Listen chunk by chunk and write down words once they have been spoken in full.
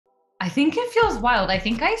I think it feels wild. I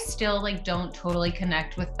think I still like don't totally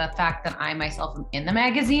connect with the fact that I myself am in the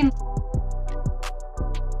magazine.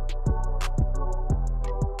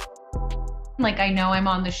 Like I know I'm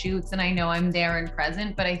on the shoots and I know I'm there and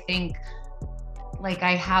present, but I think like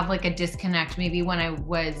I have like a disconnect maybe when I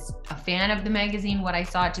was a fan of the magazine, what I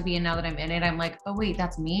saw it to be, and now that I'm in it, I'm like, oh wait,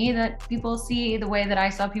 that's me that people see the way that I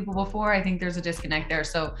saw people before. I think there's a disconnect there.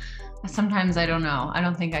 So sometimes I don't know. I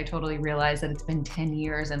don't think I totally realize that it's been 10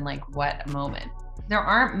 years and like what a moment. There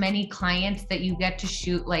aren't many clients that you get to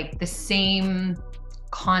shoot like the same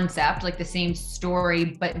concept, like the same story,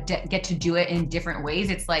 but get to do it in different ways.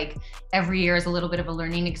 It's like every year is a little bit of a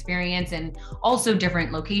learning experience, and also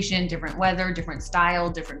different location, different weather, different style,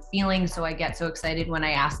 different feelings. So I get so excited when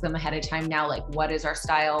I ask them ahead of time now, like, what is our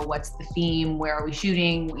style? What's the theme? Where are we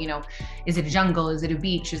shooting? You know, is it a jungle? Is it a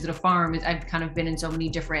beach? Is it a farm? I've kind of been in so many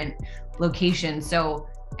different locations. So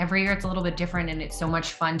every year it's a little bit different, and it's so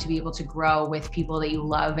much fun to be able to grow with people that you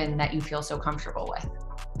love and that you feel so comfortable with.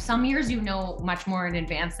 Some years you know much more in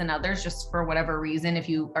advance than others, just for whatever reason. If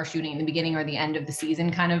you are shooting in the beginning or the end of the season,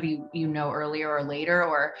 kind of you know earlier or later,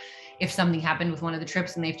 or if something happened with one of the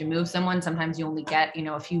trips and they have to move someone, sometimes you only get, you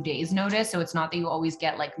know, a few days notice. So it's not that you always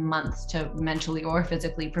get like months to mentally or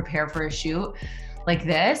physically prepare for a shoot like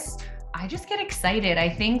this. I just get excited. I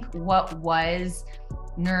think what was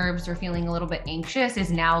nerves or feeling a little bit anxious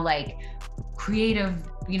is now like creative,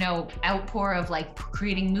 you know, outpour of like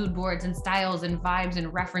creating mood boards and styles and vibes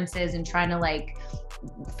and references and trying to like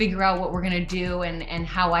figure out what we're going to do and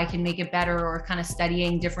how I can make it better, or kind of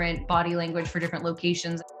studying different body language for different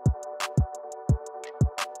locations.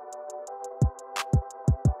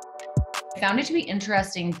 I found it to be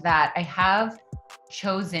interesting that I have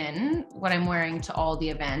chosen what I'm wearing to all the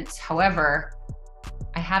events. However,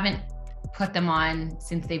 I haven't put them on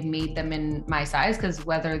since they've made them in my size, because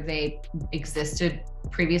whether they existed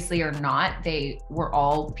previously or not, they were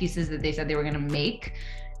all pieces that they said they were going to make.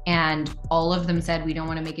 And all of them said, we don't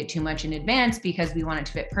want to make it too much in advance because we want it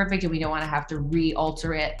to fit perfect and we don't want to have to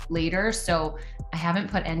re-alter it later. So I haven't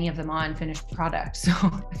put any of them on finished product. So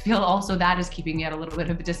I feel also that is keeping me at a little bit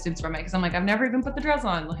of a distance from it, because I'm like, I've never even put the dress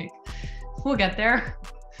on. Like, we'll get there.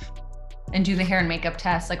 And do the hair and makeup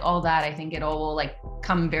test, like all that. I think it all will like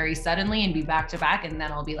come very suddenly and be back to back, and then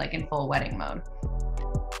I'll be like in full wedding mode.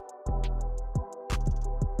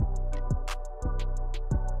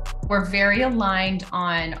 We're very aligned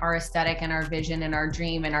on our aesthetic and our vision and our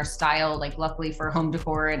dream and our style. Like luckily for home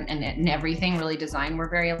decor and everything, really design, we're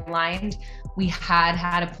very aligned. We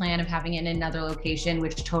had a plan of having it in another location,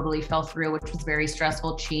 which totally fell through, which was very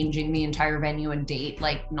stressful, changing the entire venue and date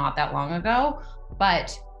like not that long ago.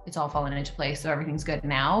 But it's all fallen into place, so everything's good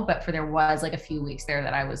now. But there was like a few weeks there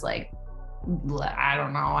that I was like, I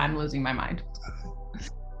don't know, I'm losing my mind.